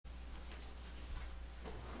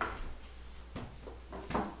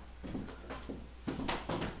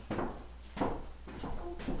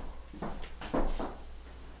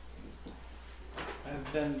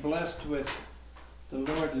been blessed with the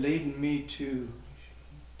Lord leading me to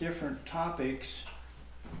different topics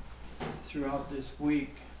throughout this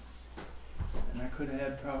week. And I could have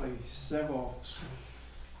had probably several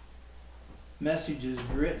messages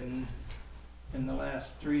written in the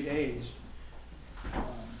last 3 days.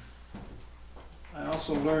 I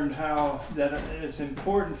also learned how that it's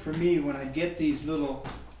important for me when I get these little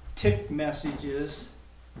tick messages,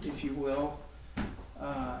 if you will.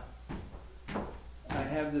 I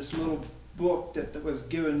have this little book that was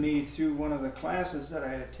given me through one of the classes that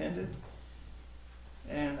I attended,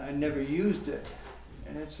 and I never used it.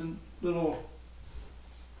 And it's a little,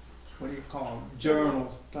 what do you call them,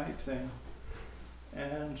 journal type thing.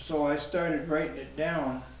 And so I started writing it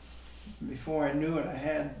down. Before I knew it, I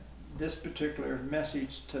had this particular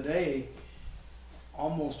message today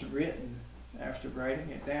almost written after writing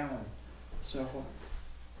it down. So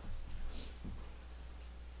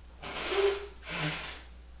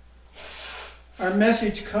our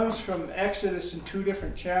message comes from Exodus in 2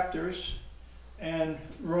 different chapters and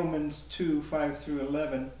Romans 2, 5 through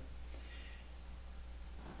 11.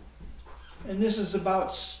 And this is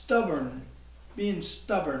about being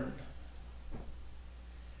stubborn.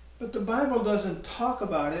 But the Bible doesn't talk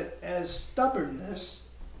about it as stubbornness.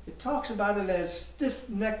 It talks about it as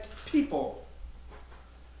stiff-necked people,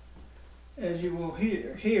 as you will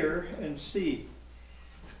hear and see.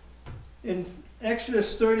 In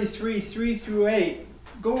Exodus 33, 3 through 8,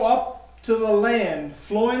 go up to the land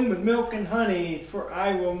flowing with milk and honey, for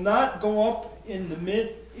I will not go up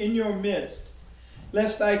in your midst,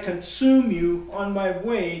 lest I consume you on my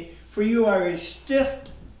way, for you are a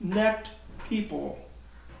stiff-necked people.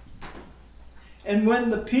 And when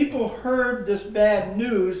the people heard this bad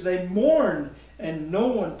news, they mourned, and no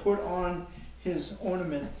one put on his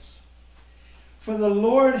ornaments. For the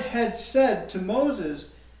Lord had said to Moses,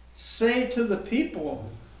 say to the people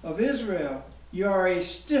of Israel, you are a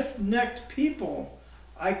stiff-necked people.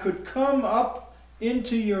 I could come up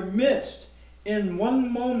into your midst in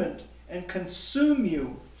one moment and consume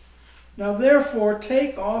you. Now therefore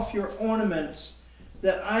take off your ornaments,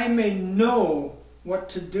 that I may know what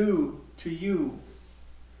to do to you.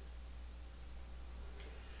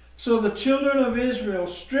 So the children of Israel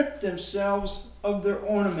stripped themselves of their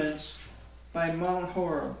ornaments by Mount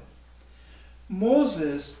Horeb.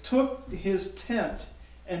 Moses took his tent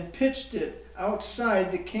and pitched it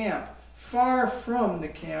outside the camp, far from the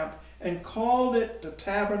camp, and called it the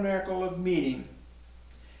tabernacle of meeting.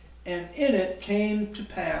 And it came to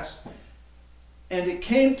pass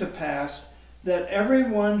that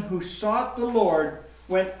everyone who sought the Lord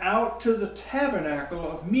went out to the tabernacle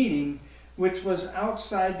of meeting, which was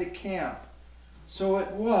outside the camp. So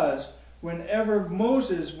it was, whenever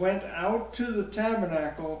Moses went out to the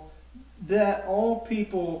tabernacle, that all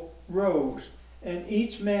people rose, and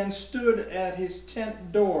each man stood at his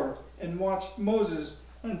tent door and watched Moses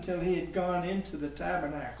until he had gone into the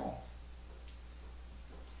tabernacle.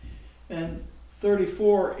 And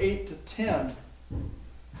 34, 8 to 10.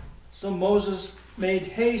 So Moses made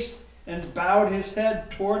haste and bowed his head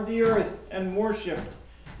toward the earth and worshipped.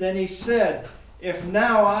 Then he said, if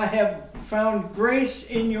now I have found grace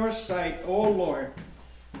in your sight, O Lord,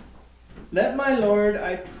 let my Lord,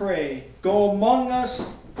 I pray, go among us,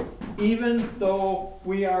 even though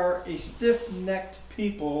we are a stiff-necked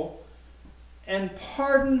people, and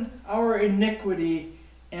pardon our iniquity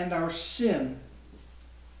and our sin,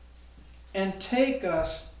 and take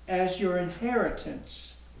us as your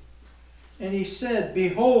inheritance. And he said,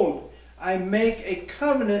 behold, I make a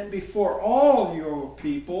covenant before all your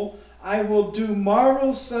people. I will do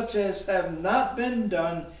marvels such as have not been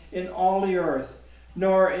done in all the earth,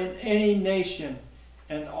 nor in any nation.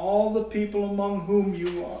 And all the people among whom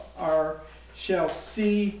you are shall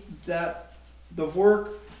see that the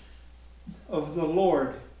work of the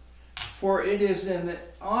Lord. For it is an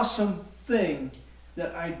awesome thing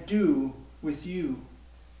that I do with you.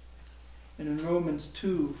 And in Romans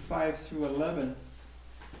 2, 5 through 11.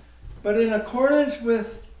 But in accordance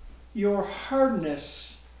with your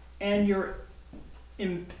hardness and your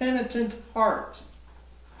impenitent heart,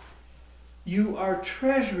 you are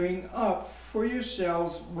treasuring up for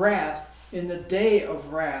yourselves wrath in the day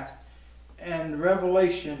of wrath and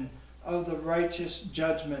revelation of the righteous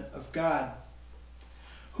judgment of God,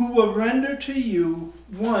 who will render to you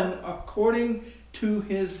one according to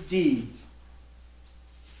his deeds.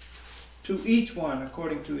 To each one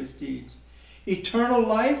according to his deeds. Eternal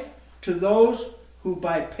life to those who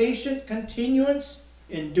by patient continuance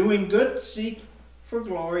in doing good seek for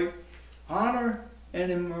glory, honor,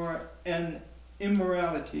 and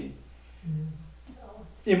immorality.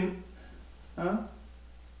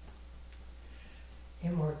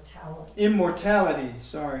 Immortality,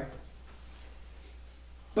 sorry.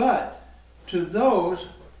 But to those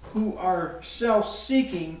who are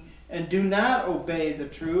self-seeking and do not obey the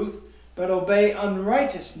truth, but obey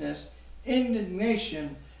unrighteousness,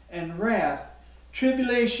 indignation, and wrath,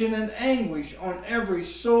 tribulation and anguish on every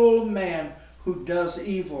soul of man who does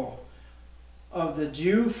evil, of the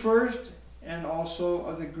Jew first and also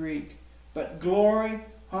of the Greek, but glory,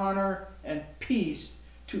 honor, and peace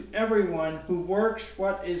to everyone who works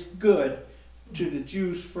what is good, to the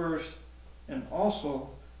Jews first and also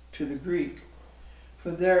to the Greek.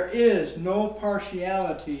 For there is no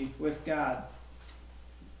partiality with God.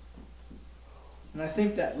 And I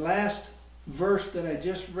think that last verse that I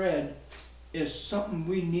just read is something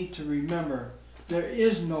we need to remember. There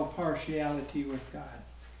is no partiality with God.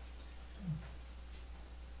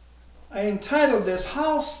 I entitled this,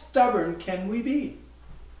 How Stubborn Can We Be?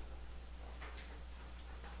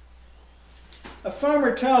 A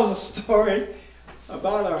farmer tells a story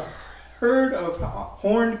about a herd of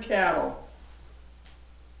horned cattle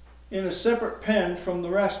in a separate pen from the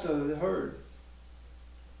rest of the herd.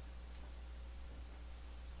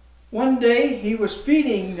 One day he was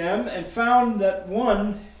feeding them and found that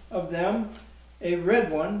one of them, a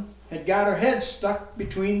red one, had got her head stuck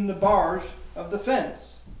between the bars of the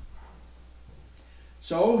fence.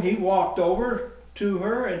 So he walked over to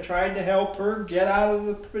her and tried to help her get out of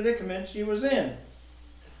the predicament she was in,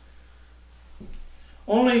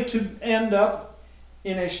 only to end up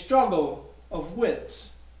in a struggle of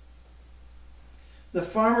wits. The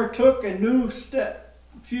farmer took a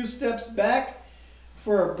few steps back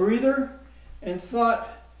for a breather and thought,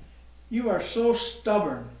 "You are so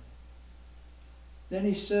stubborn." Then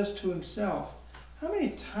he says to himself, how many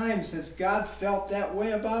times has God felt that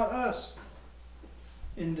way about us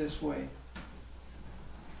in this way?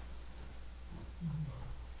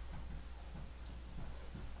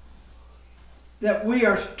 That we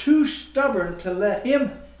are too stubborn to let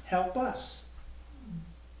Him help us.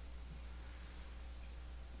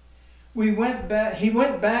 He went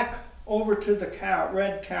back over to the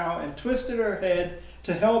red cow and twisted her head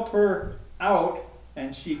to help her out,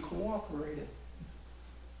 and she cooperated.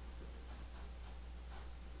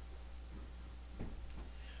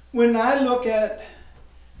 When I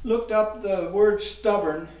looked up the word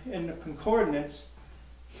stubborn in the concordance,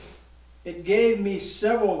 it gave me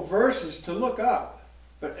several verses to look up,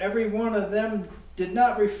 but every one of them did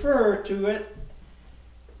not refer to it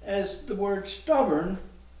as the word stubborn,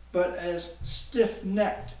 but as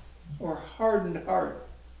stiff-necked or hardened heart.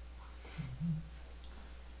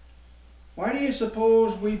 Why do you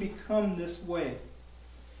suppose we become this way,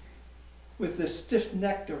 with the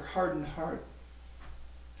stiff-necked or hardened heart?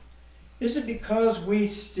 Is it because we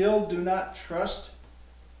still do not trust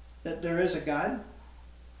that there is a God?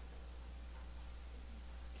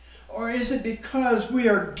 Or is it because we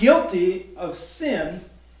are guilty of sin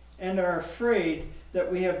and are afraid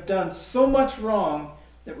that we have done so much wrong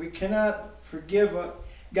that we cannot forgive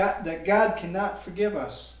God, that God cannot forgive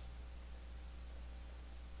us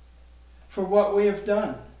for what we have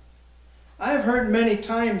done? I have heard many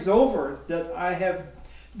times over that I have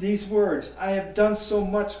these words, I have done so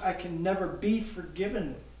much I can never be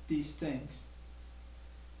forgiven these things.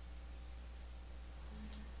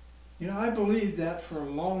 You know, I believed that for a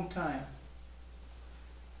long time.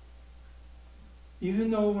 Even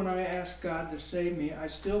though when I asked God to save me, I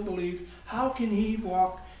still believed, how can He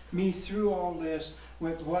walk me through all this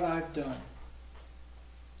with what I've done?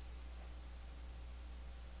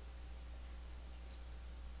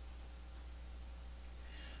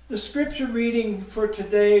 The scripture reading for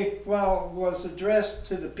today, while was addressed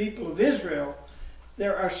to the people of Israel,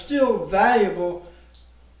 there are still valuable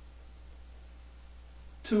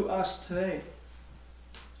to us today.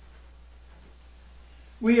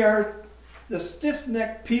 We are the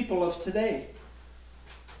stiff-necked people of today.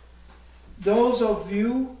 Those of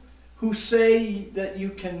you who say that you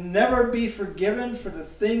can never be forgiven for the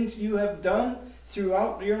things you have done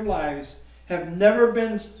throughout your lives have never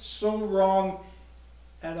been so wrong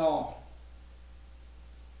at all.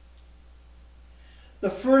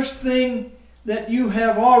 The first thing that you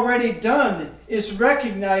have already done is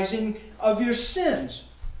recognizing of your sins.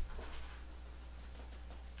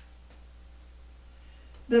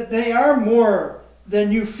 That they are more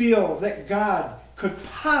than you feel that God could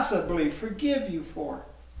possibly forgive you for.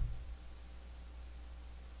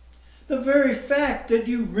 The very fact that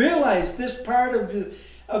you realize this part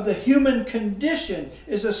of the human condition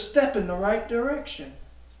is a step in the right direction.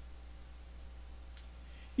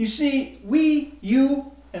 You see,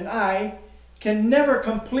 you and I, can never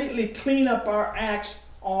completely clean up our acts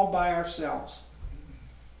all by ourselves.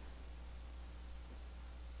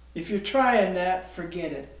 If you're trying that,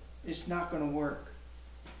 forget it. It's not going to work.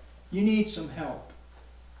 You need some help.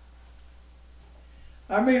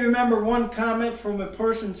 I may remember one comment from a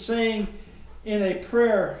person saying in a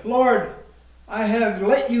prayer, Lord, I have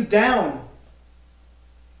let you down.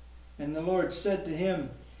 And the Lord said to him,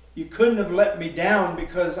 you couldn't have let me down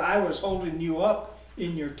because I was holding you up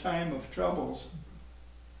in your time of troubles.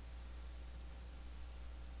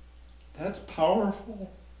 That's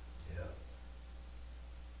powerful. Yeah.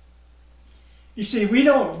 You see, we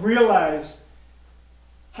don't realize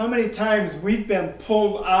how many times we've been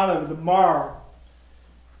pulled out of the mire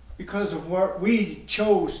because of what we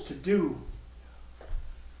chose to do.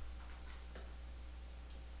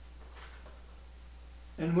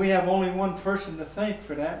 And we have only one person to thank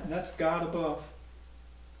for that, and that's God above.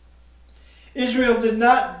 Israel did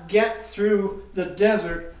not get through the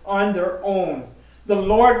desert on their own. The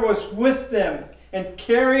Lord was with them and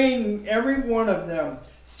carrying every one of them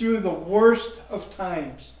through the worst of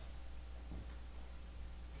times.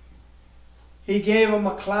 He gave them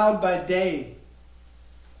a cloud by day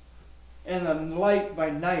and a light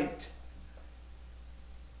by night.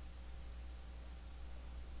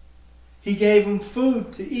 He gave them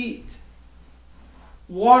food to eat,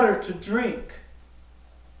 water to drink.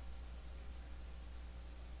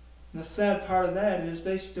 And the sad part of that is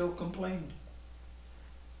they still complained.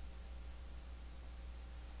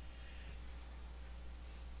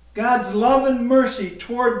 God's love and mercy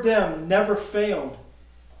toward them never failed.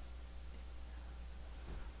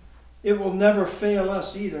 It will never fail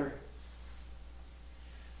us either.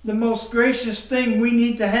 The most gracious thing we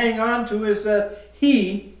need to hang on to is that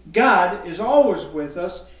He, God, is always with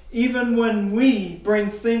us, even when we bring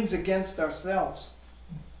things against ourselves.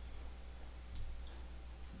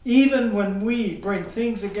 Even when we bring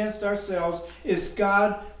things against ourselves, is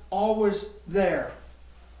God always there.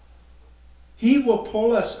 He will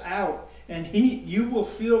pull us out, and you will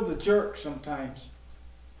feel the jerk sometimes.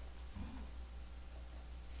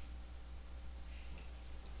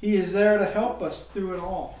 He is there to help us through it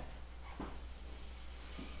all.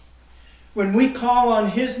 When we call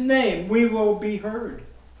on His name, we will be heard.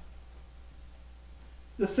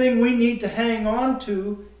 The thing we need to hang on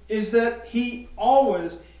to is that He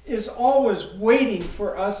is always waiting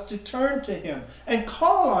for us to turn to Him and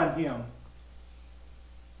call on Him.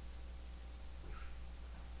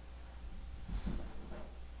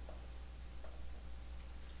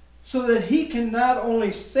 So that He can not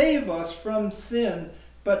only save us from sin,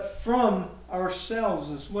 but from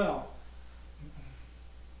ourselves as well.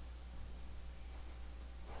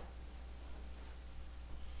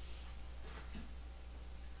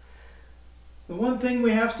 The one thing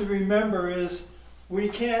we have to remember is we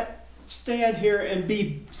can't stand here and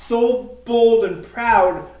be so bold and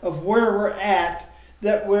proud of where we're at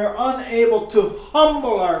that we're unable to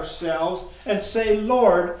humble ourselves and say,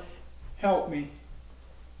 Lord, help me.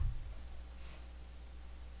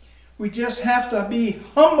 We just have to be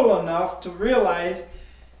humble enough to realize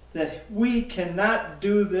that we cannot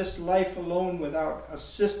do this life alone without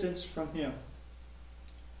assistance from Him.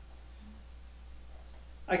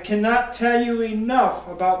 I cannot tell you enough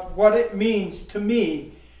about what it means to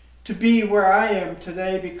me to be where I am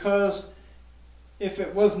today, because if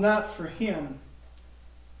it was not for Him,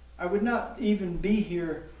 I would not even be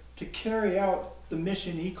here to carry out the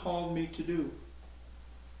mission He called me to do.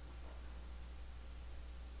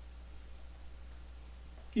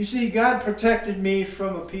 You see, God protected me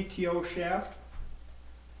from a PTO shaft.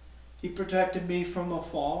 He protected me from a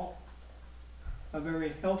fall, a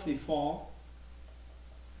very healthy fall.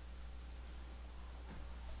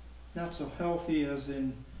 Not so healthy as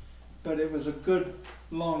in, but it was a good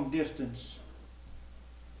long distance.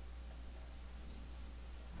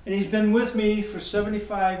 And He's been with me for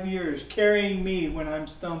 75 years, carrying me when I'm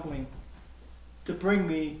stumbling, to bring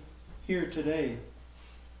me here today.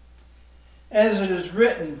 As it is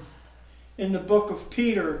written in the book of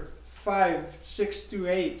Peter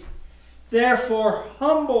 5:6-8, therefore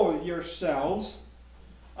humble yourselves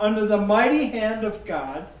under the mighty hand of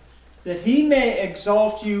God, that He may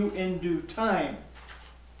exalt you in due time,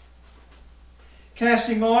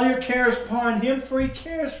 casting all your cares upon Him, for He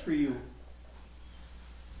cares for you.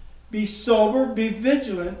 Be sober, be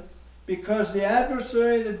vigilant, because the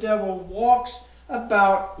adversary, the devil, walks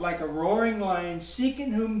about like a roaring lion,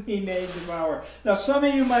 seeking whom he may devour. Now, some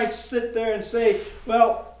of you might sit there and say,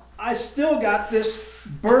 well, I still got this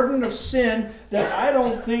burden of sin that I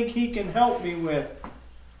don't think He can help me with.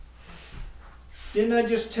 Didn't I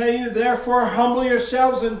just tell you, therefore humble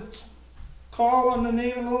yourselves and call on the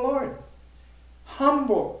name of the Lord?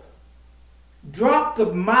 Humble. Drop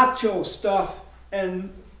the macho stuff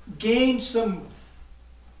and gain some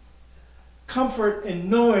comfort in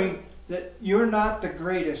knowing that you're not the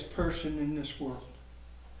greatest person in this world.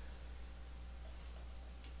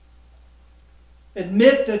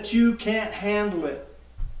 Admit that you can't handle it.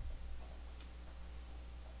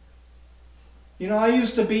 You know, I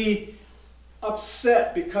used to be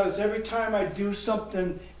upset because every time I do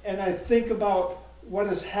something and I think about what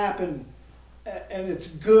has happened and it's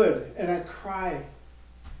good and I cry.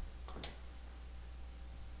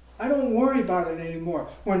 I don't worry about it anymore.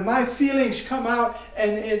 When my feelings come out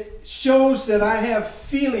and it shows that I have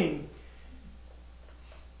feeling,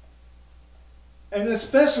 and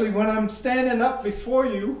especially when I'm standing up before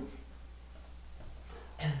you,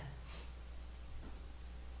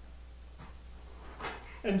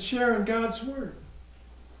 and sharing God's Word.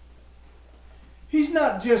 He's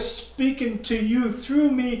not just speaking to you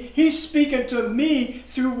through me. He's speaking to me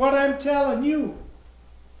through what I'm telling you.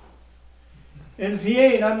 And if He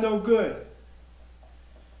ain't, I'm no good.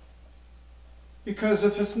 Because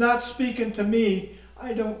if it's not speaking to me,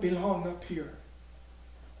 I don't belong up here.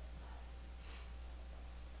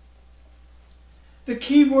 The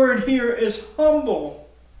key word here is humble.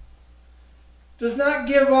 Does not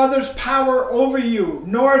give others power over you,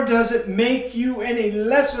 nor does it make you any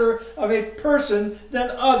lesser of a person than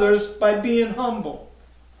others by being humble.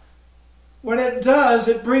 What it does,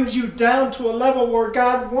 it brings you down to a level where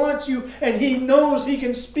God wants you, and He knows He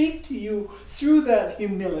can speak to you through that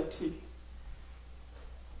humility.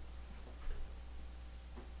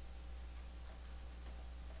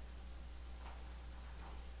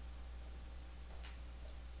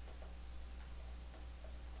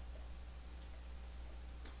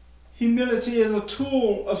 Humility is a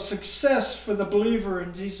tool of success for the believer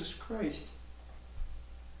in Jesus Christ.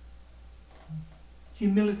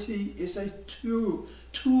 Humility is a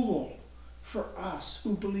tool for us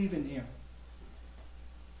who believe in Him.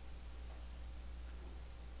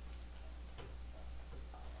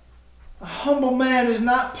 A humble man is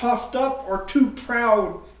not puffed up or too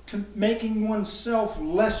proud to making oneself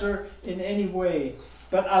lesser in any way,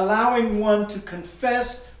 but allowing one to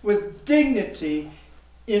confess with dignity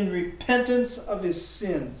in repentance of his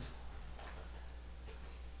sins.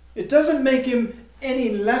 It doesn't make him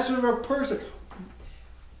any lesser of a person.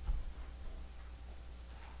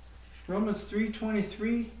 Romans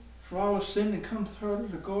 3:23, for all have sinned and come short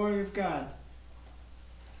of the glory of God.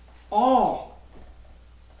 All.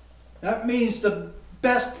 That means the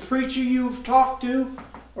best preacher you've talked to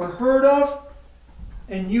or heard of,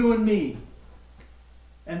 and you and me,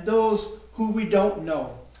 and those who we don't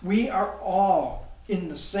know. We are all in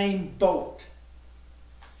the same boat.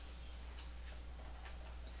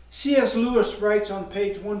 C.S. Lewis writes on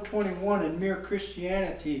page 121 in Mere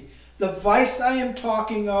Christianity, the vice I am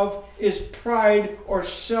talking of is pride or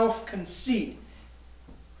self-conceit,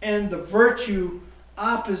 and the virtue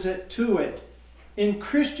opposite to it in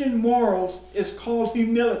Christian morals is called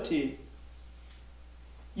humility.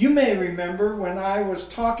 You may remember when I was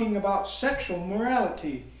talking about sexual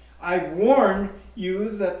morality, I warned you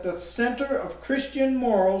that the center of Christian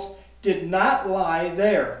morals did not lie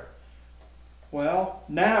there. Well,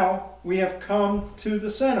 now we have come to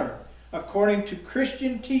the center. According to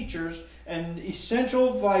Christian teachers and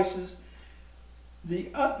essential vices, the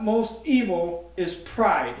utmost evil is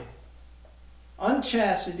pride.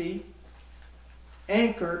 Unchastity,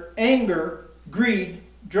 anger, greed,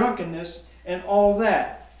 drunkenness, and all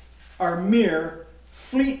that are mere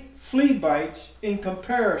flea bites in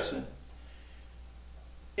comparison.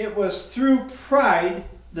 It was through pride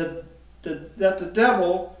that the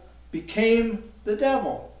devil became the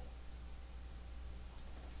devil.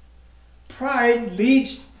 Pride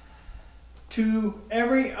leads to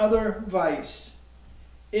every other vice.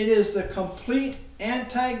 It is the complete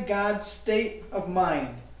anti-God state of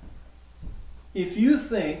mind. If you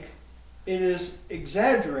think it is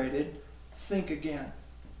exaggerated, think again.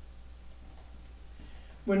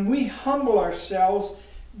 When we humble ourselves,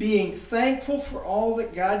 being thankful for all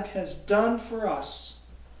that God has done for us,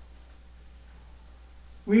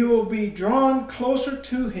 we will be drawn closer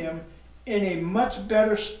to Him in a much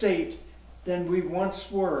better state than we once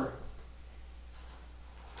were.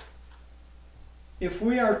 If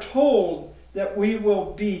we are told that we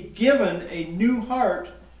will be given a new heart,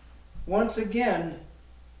 once again,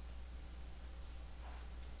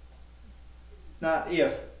 not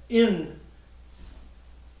if,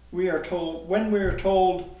 we are told, when we are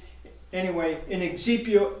told, anyway, in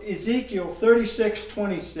Ezekiel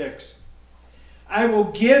 36:26, I will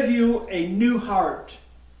give you a new heart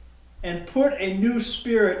and put a new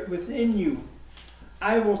spirit within you.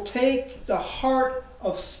 I will take the heart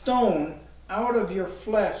of stone out of your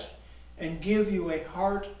flesh and give you a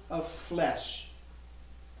heart of flesh.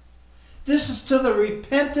 This is to the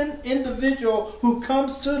repentant individual who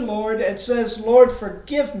comes to the Lord and says, Lord,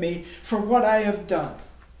 forgive me for what I have done.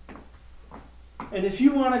 And if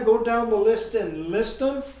you want to go down the list and list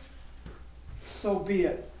them, so be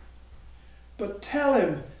it. But tell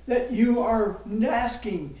him that you are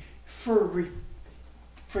asking for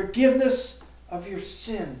forgiveness of your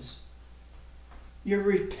sins. You're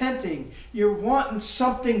repenting. You're wanting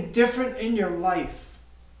something different in your life.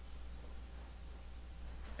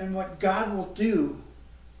 And what God will do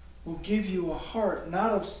will give you a heart,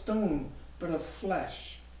 not of stone, but of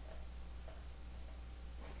flesh.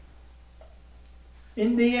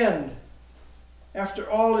 In the end, after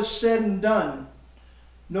all is said and done,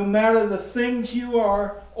 no matter the things you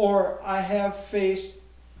are or I have faced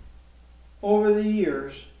over the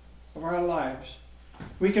years of our lives,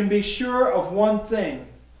 we can be sure of one thing,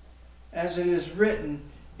 as it is written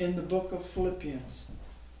in the book of Philippians,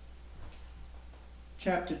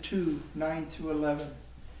 chapter 2, 9 through 11.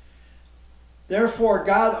 Therefore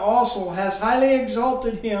God also has highly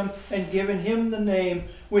exalted him and given him the name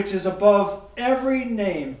which is above every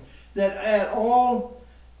name, that at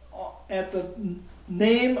the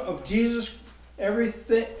name of Jesus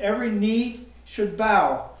every knee should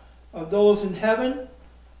bow, of those in heaven,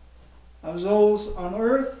 of those on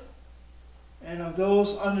earth, and of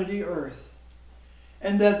those under the earth,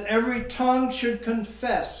 and that every tongue should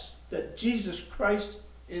confess that Jesus Christ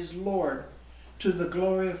is Lord, to the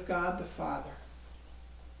glory of God the Father.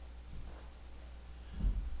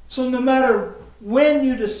 So no matter when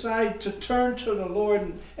you decide to turn to the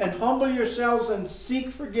Lord and humble yourselves and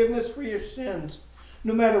seek forgiveness for your sins,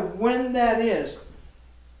 no matter when that is,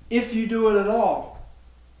 if you do it at all,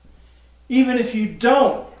 even if you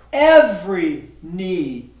don't, every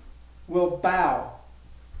knee will bow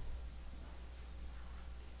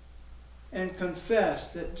and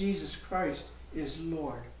confess that Jesus Christ is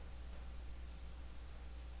Lord.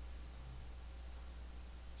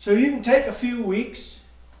 So you can take a few weeks,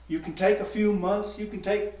 you can take a few months, you can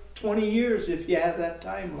take 20 years if you have that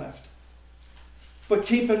time left. But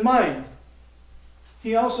keep in mind,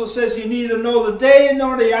 he also says you neither know the day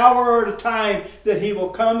nor the hour or the time that he will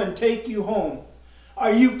come and take you home.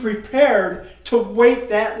 Are you prepared to wait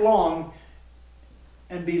that long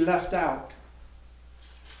and be left out?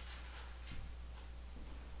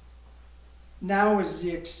 Now is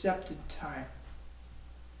the accepted time.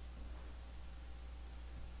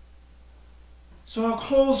 So I'll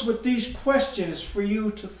close with these questions for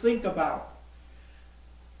you to think about.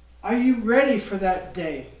 Are you ready for that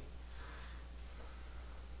day?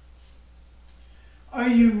 Are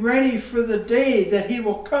you ready for the day that he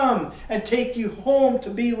will come and take you home to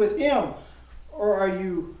be with him? Or are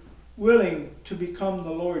you willing to become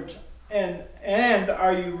the Lord's, and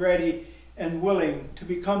are you ready and willing to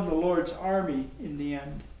become the Lord's army in the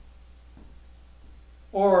end?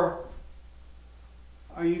 Or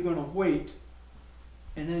are you going to wait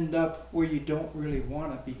and end up where you don't really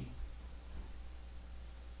want to be?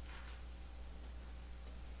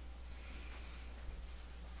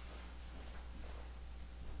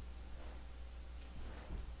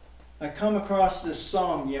 I come across this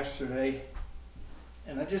song yesterday,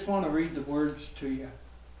 and I just want to read the words to you.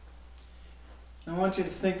 I want you to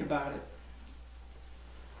think about it,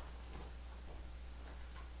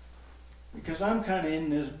 because I'm kind of in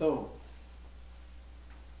this boat.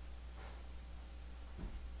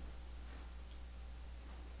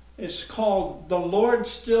 It's called "The Lord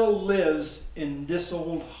Still Lives in This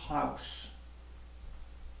Old House."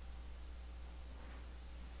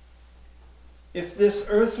 If this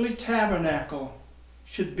earthly tabernacle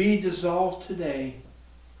should be dissolved today,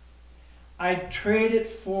 I'd trade it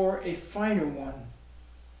for a finer one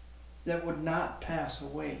that would not pass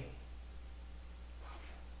away.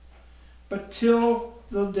 But till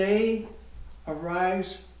the day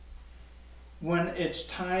arrives when it's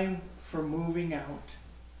time for moving out,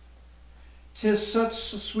 'tis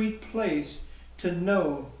such a sweet place to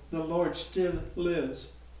know the Lord still lives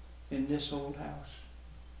in this old house.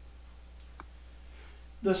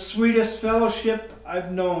 The sweetest fellowship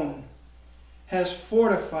I've known has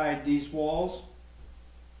fortified these walls,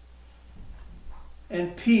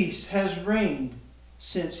 and peace has reigned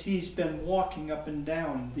since he's been walking up and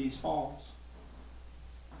down these halls.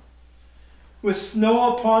 With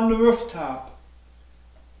snow upon the rooftop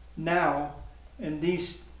now, and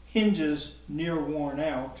these hinges near worn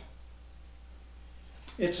out,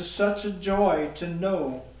 it's such a joy to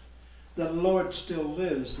know the Lord still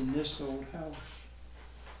lives in this old house.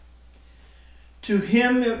 To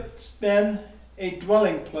him it's been a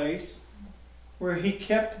dwelling place where he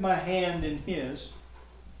kept my hand in his.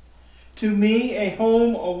 To me, a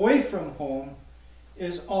home away from home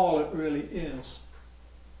is all it really is.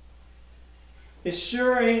 It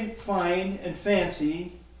sure ain't fine and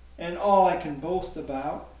fancy and all I can boast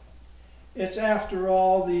about. It's after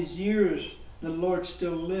all these years the Lord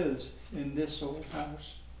still lives in this old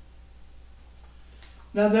house.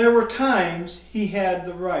 Now there were times he had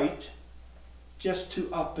the right just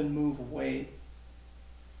to up and move away.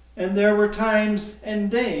 And there were times and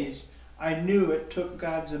days I knew it took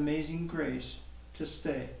God's amazing grace to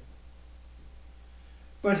stay.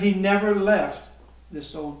 But he never left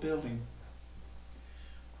this old building.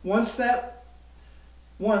 Once,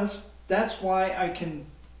 that's why I can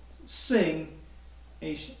sing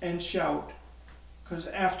and shout, because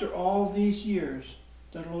after all these years,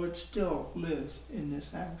 the Lord still lives in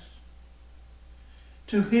this house.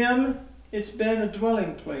 To him, it's been a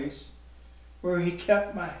dwelling place where he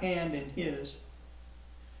kept my hand in his.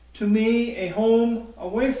 To me, a home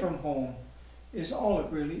away from home is all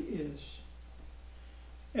it really is.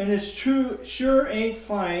 And it's true, sure ain't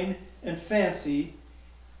fine and fancy,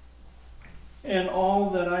 and all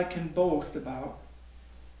that I can boast about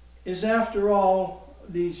is after all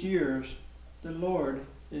these years, the Lord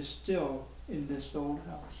is still in this old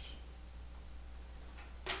house.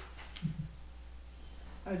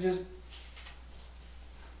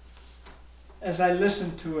 As I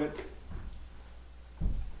listened to it,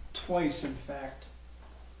 twice in fact,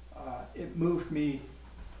 it moved me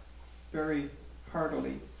very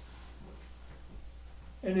heartily.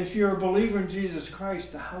 And if you're a believer in Jesus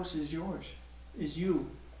Christ, the house is yours, is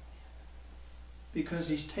you. Because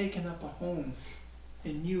he's taken up a home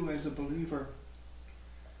in you as a believer.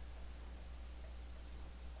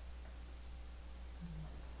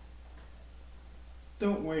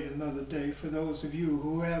 Don't wait another day for those of you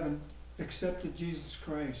who haven't accepted Jesus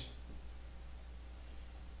Christ.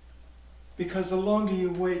 Because the longer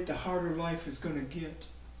you wait, the harder life is going to get.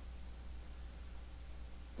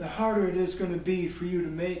 The harder it is going to be for you to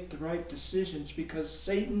make the right decisions, because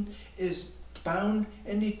Satan is bound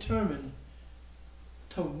and determined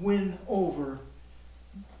to win over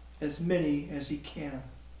as many as he can.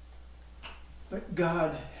 But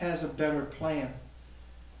God has a better plan.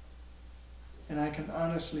 And I can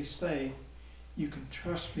honestly say, you can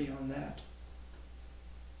trust me on that.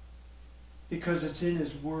 Because it's in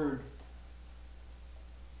his word.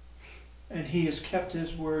 And he has kept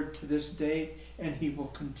his word to this day, and he will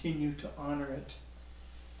continue to honor it.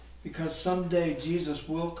 Because someday Jesus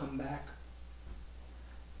will come back.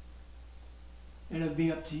 And it'll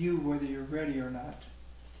be up to you whether you're ready or not.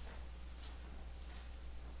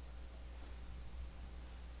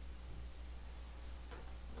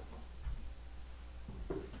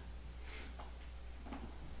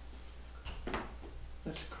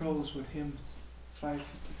 Let's close with hymn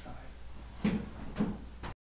 555.